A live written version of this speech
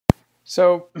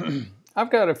So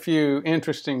I've got a few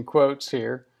interesting quotes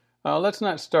here. Let's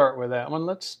not start with that one.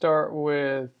 Let's start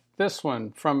with this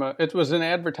one it was an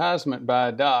advertisement by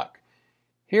a doc.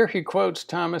 Here he quotes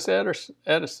Thomas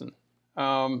Edison.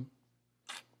 The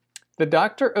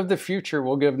doctor of the future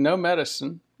will give no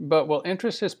medicine, but will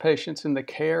interest his patients in the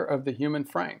care of the human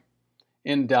frame,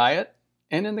 in diet,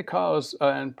 and in the cause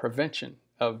and prevention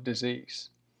of disease.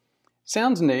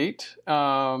 Sounds neat.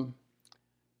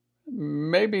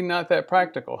 Maybe not that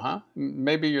practical, huh?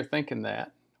 Maybe you're thinking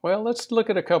that. Well, let's look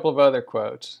at a couple of other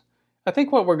quotes. I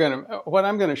think what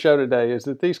I'm going to show today is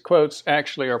that these quotes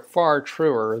actually are far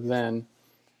truer than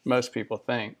most people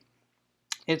think.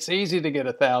 It's easy to get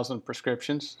 1,000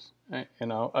 prescriptions.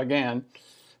 Again,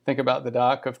 think about the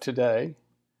doc of today,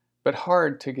 but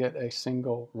hard to get a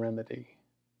single remedy.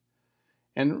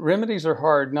 And remedies are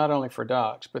hard not only for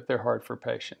docs, but they're hard for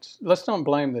patients. Let's don't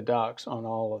blame the docs on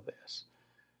all of this.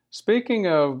 Speaking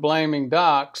of blaming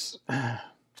docs,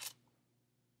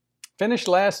 finish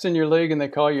last in your league and they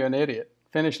call you an idiot.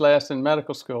 Finish last in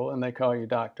medical school and they call you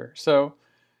doctor. So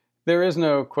there is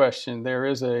no question, there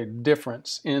is a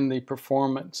difference in the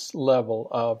performance level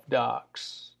of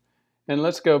docs. And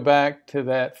let's go back to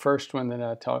that first one that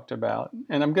I talked about.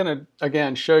 And I'm going to,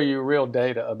 again, show you real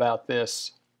data about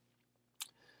this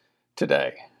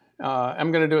today.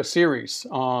 I'm going to do a series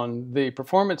on the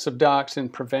performance of docs in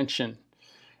prevention.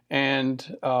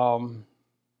 And I'm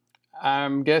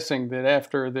guessing that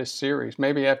after this series,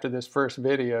 maybe after this first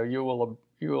video, you will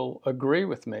agree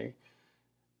with me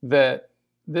that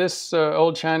this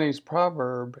old Chinese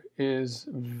proverb is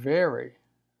very,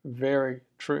 very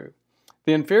true.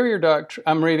 The inferior doc,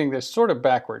 I'm reading this sort of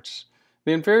backwards.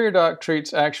 The inferior doc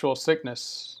treats actual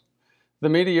sickness. The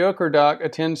mediocre doc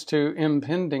attends to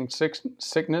impending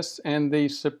sickness, and the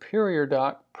superior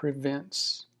doc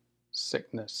prevents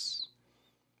sickness.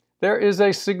 There is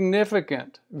a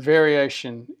significant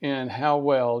variation in how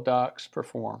well docs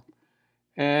perform.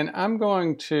 And I'm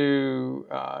going to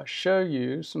show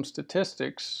you some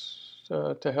statistics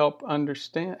to help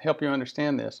you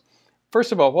understand this.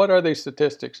 First of all, what are these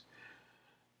statistics?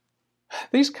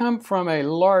 These come from a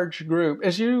large group.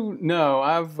 As you know,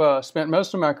 I've spent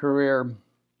most of my career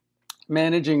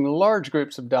managing large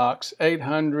groups of docs,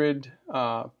 800,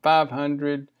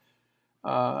 500,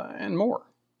 and more.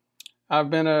 I've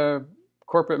been a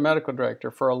corporate medical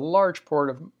director for a large part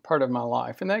of my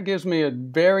life, and that gives me a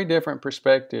very different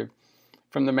perspective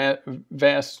from the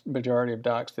vast majority of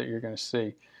docs that you're going to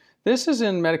see. This is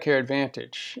in Medicare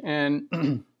Advantage,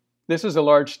 and this is a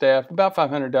large staff, about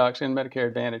 500 docs in Medicare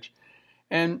Advantage.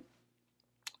 And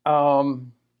why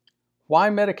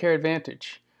Medicare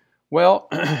Advantage? Well,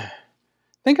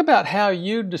 think about how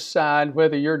you decide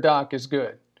whether your doc is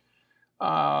good.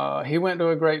 He went to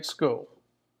a great school.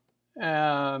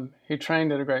 He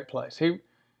trained at a great place.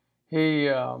 He's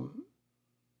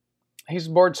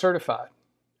board certified.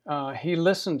 He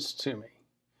listens to me.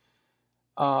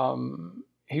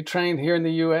 He trained here in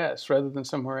the U.S. rather than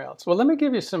somewhere else. Well, let me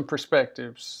give you some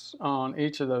perspectives on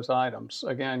each of those items.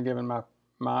 Again, given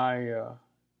my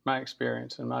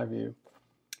experience and my view.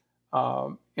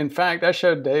 In fact, I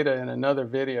showed data in another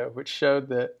video which showed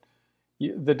that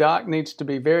the doc needs to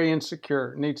be very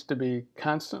insecure, needs to be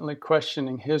constantly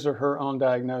questioning his or her own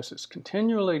diagnosis,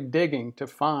 continually digging to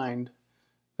find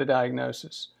the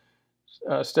diagnosis.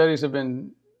 Studies have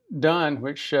been done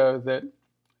which show that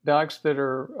docs that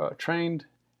are trained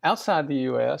outside the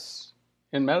U.S.,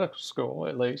 in medical school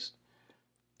at least,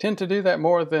 tend to do that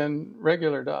more than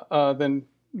than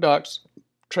docs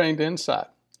trained inside.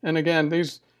 And again,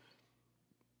 these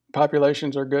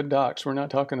populations are good docs. We're not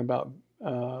talking about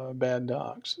bad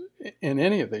docs in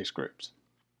any of these groups.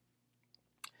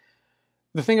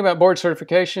 The thing about board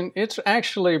certification, it's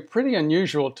actually pretty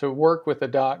unusual to work with a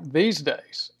doc these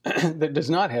days that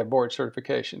does not have board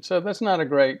certification. So that's not a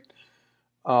great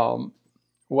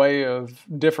way of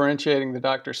differentiating the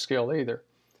doctor's skill either.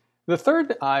 The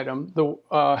third item,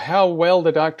 how well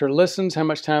the doctor listens, how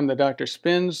much time the doctor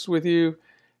spends with you,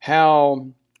 how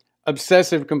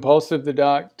obsessive compulsive the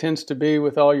doc tends to be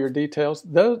with all your details,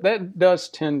 that does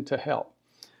tend to help.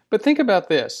 But think about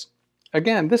this.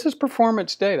 Again, this is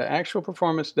performance data, actual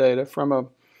performance data from a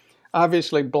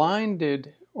obviously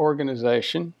blinded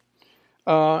organization.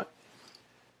 And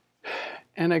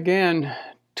again,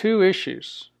 two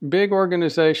issues, big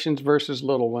organizations versus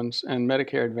little ones and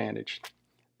Medicare Advantage.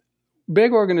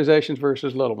 Big organizations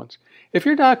versus little ones. If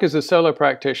your doc is a solo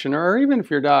practitioner, or even if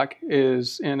your doc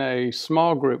is in a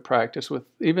small group practice with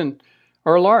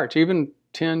or large, even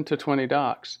 10 to 20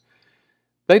 docs,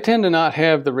 they tend to not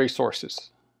have the resources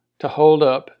to hold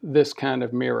up this kind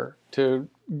of mirror, to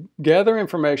gather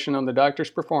information on the doctor's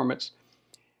performance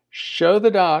show the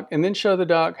doc, and then show the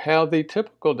doc how the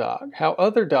typical doc, how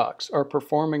other docs are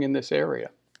performing in this area.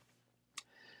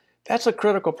 That's a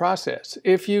critical process.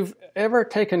 If you've ever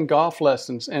taken golf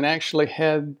lessons and actually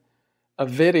had a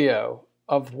video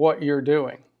of what you're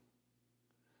doing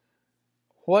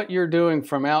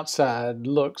from outside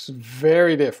looks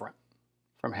very different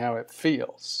from how it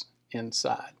feels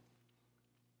inside.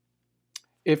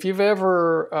 If you've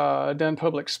ever done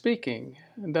public speaking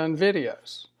and done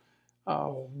videos,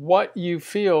 what you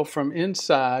feel from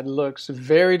inside looks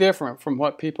very different from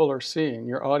what people are seeing,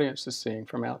 your audience is seeing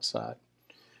from outside.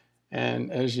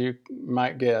 And as you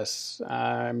might guess,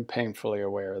 I'm painfully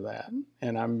aware of that.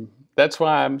 And that's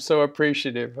why I'm so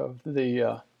appreciative of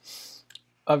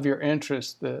of your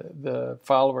interest, the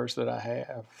followers that I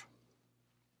have.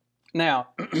 Now,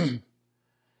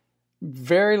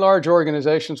 very large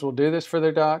organizations will do this for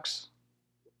their docs.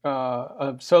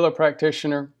 A solo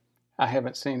practitioner, I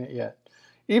haven't seen it yet.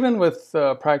 Even with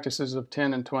practices of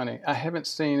 10 and 20, I haven't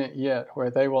seen it yet where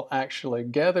they will actually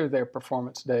gather their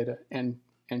performance data and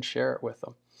share it with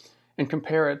them and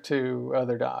compare it to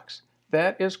other docs.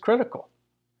 That is critical.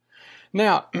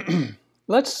 Now, I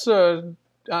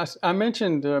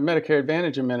mentioned Medicare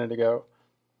Advantage a minute ago.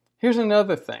 Here's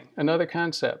another thing, another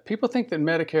concept. People think that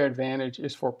Medicare Advantage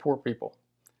is for poor people.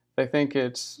 They think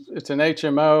it's an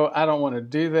HMO. I don't want to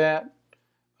do that.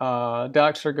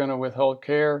 Docs are going to withhold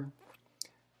care.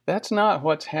 That's not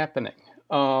what's happening.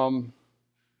 Medicare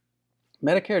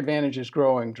Advantage is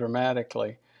growing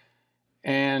dramatically,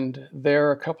 and there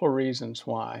are a couple of reasons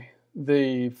why.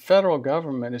 The federal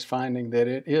government is finding that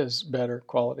it is better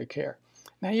quality care.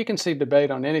 Now, you can see debate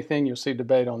on anything. You'll see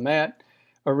debate on that.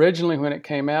 Originally, when it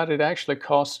came out, it actually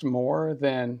cost more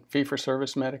than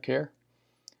fee-for-service Medicare.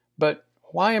 But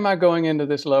why am I going into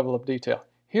this level of detail?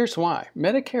 Here's why.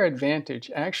 Medicare Advantage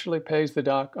actually pays the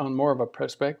doc on more of a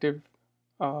prospective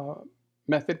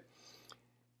method.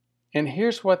 And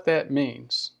here's what that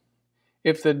means.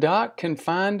 If the doc can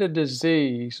find a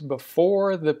disease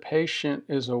before the patient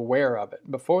is aware of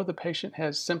it, before the patient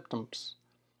has symptoms,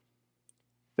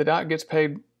 the doc gets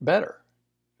paid better.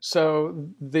 So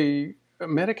the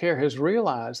Medicare has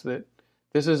realized that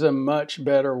this is a much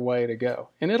better way to go.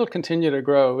 And it'll continue to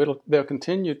grow. They'll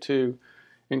continue to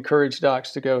encourage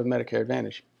docs to go with Medicare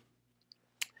Advantage.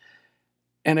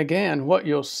 And again, what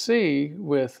you'll see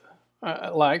with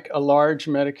like a large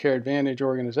Medicare Advantage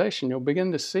organization, you'll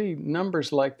begin to see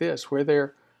numbers like this where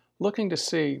they're looking to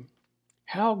see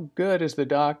how good is the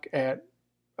doc at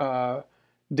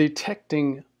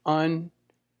detecting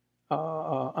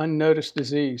unnoticed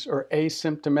disease or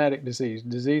asymptomatic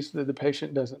disease that the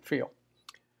patient doesn't feel.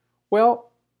 Well,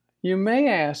 you may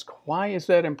ask, why is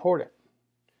that important?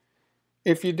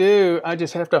 If you do, I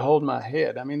just have to hold my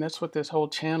head. I mean, that's what this whole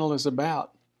channel is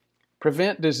about.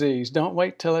 Prevent disease. Don't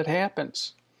wait till it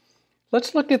happens.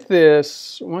 Let's look at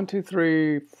this 1, 2,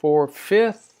 3, 4,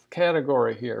 fifth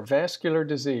category here, vascular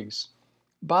disease.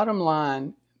 Bottom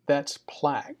line, that's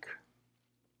plaque.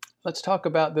 Let's talk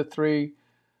about the three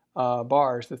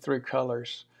bars, the three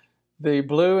colors. The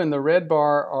blue and the red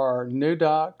bar are new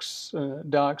docs,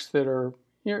 docs that are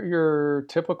your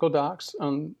typical docs,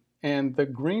 and the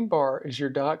green bar is your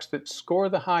docs that score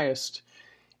the highest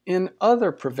in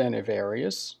other preventive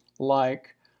areas,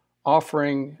 like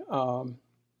offering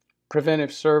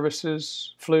preventive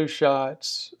services, flu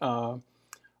shots,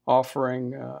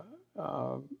 offering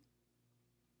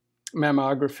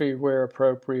mammography where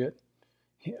appropriate,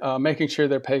 making sure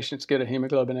their patients get a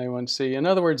hemoglobin A1C. In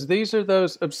other words, these are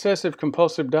those obsessive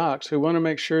compulsive docs who want to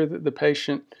make sure that the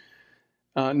patient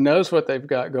knows what they've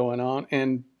got going on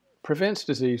and prevents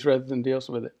disease rather than deals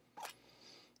with it.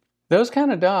 Those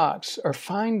kind of docs are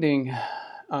finding,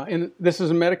 this is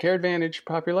a Medicare Advantage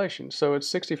population, so it's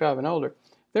 65 and older,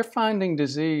 they're finding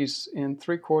disease in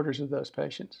 3/4 of those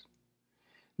patients.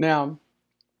 Now,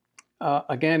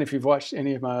 again, if you've watched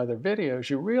any of my other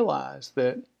videos, you realize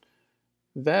that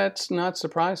that's not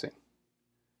surprising.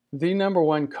 The number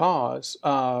one cause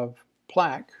of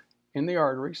plaque in the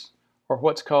arteries, or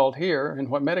what's called here, and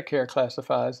what Medicare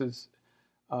classifies as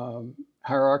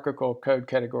hierarchical code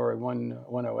category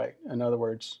 108, in other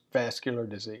words, vascular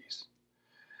disease.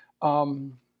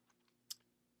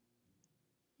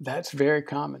 That's very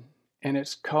common, and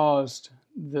it's caused,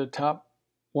 the top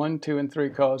 1, 2, and 3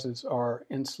 causes are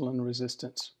insulin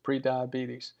resistance,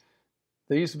 prediabetes.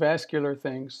 These vascular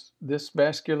things, this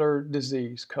vascular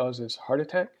disease causes heart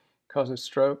attack, causes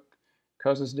stroke,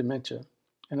 causes dementia.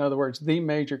 In other words, the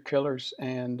major killers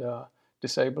and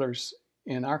disablers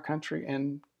in our country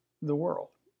and the world.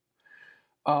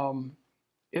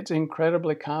 It's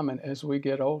incredibly common as we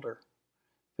get older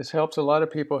This helps a lot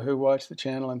of people who watch the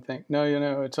channel and think, no,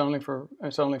 it's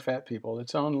only fat people.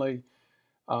 It's only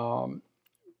um,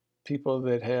 people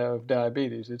that have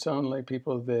diabetes. It's only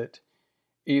people that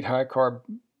eat high carb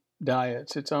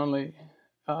diets. It's only,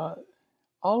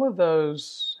 all of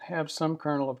those have some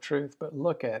kernel of truth, but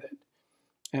look at it.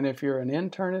 And if you're an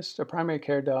internist, a primary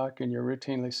care doc, and you're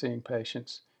routinely seeing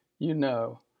patients, you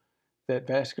know that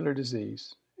vascular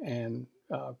disease and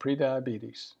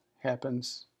prediabetes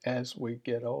happens as we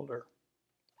get older.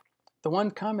 The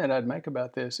one comment I'd make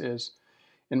about this is,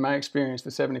 in my experience, the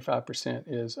 75%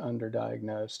 is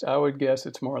underdiagnosed. I would guess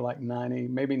it's more like 90,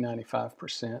 maybe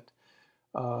 95%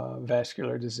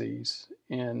 vascular disease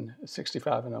in a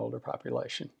 65 and older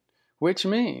population, which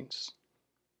means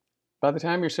by the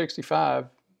time you're 65,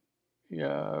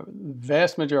 the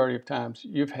vast majority of times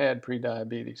you've had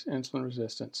prediabetes, insulin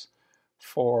resistance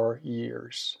for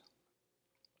years.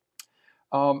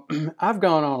 I've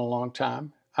gone on a long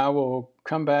time. I will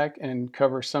come back and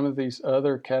cover some of these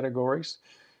other categories.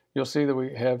 You'll see that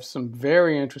we have some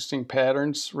very interesting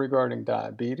patterns regarding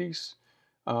diabetes,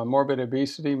 morbid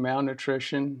obesity,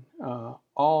 malnutrition,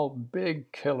 all big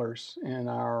killers in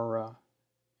our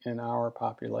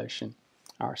population,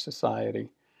 our society.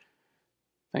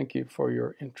 Thank you for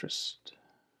your interest.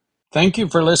 Thank you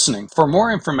for listening. For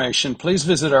more information, please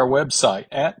visit our website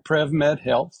at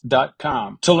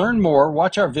prevmedhealth.com. To learn more,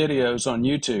 watch our videos on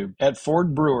YouTube at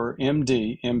Ford Brewer,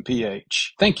 MD, MPH.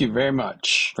 Thank you very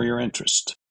much for your interest.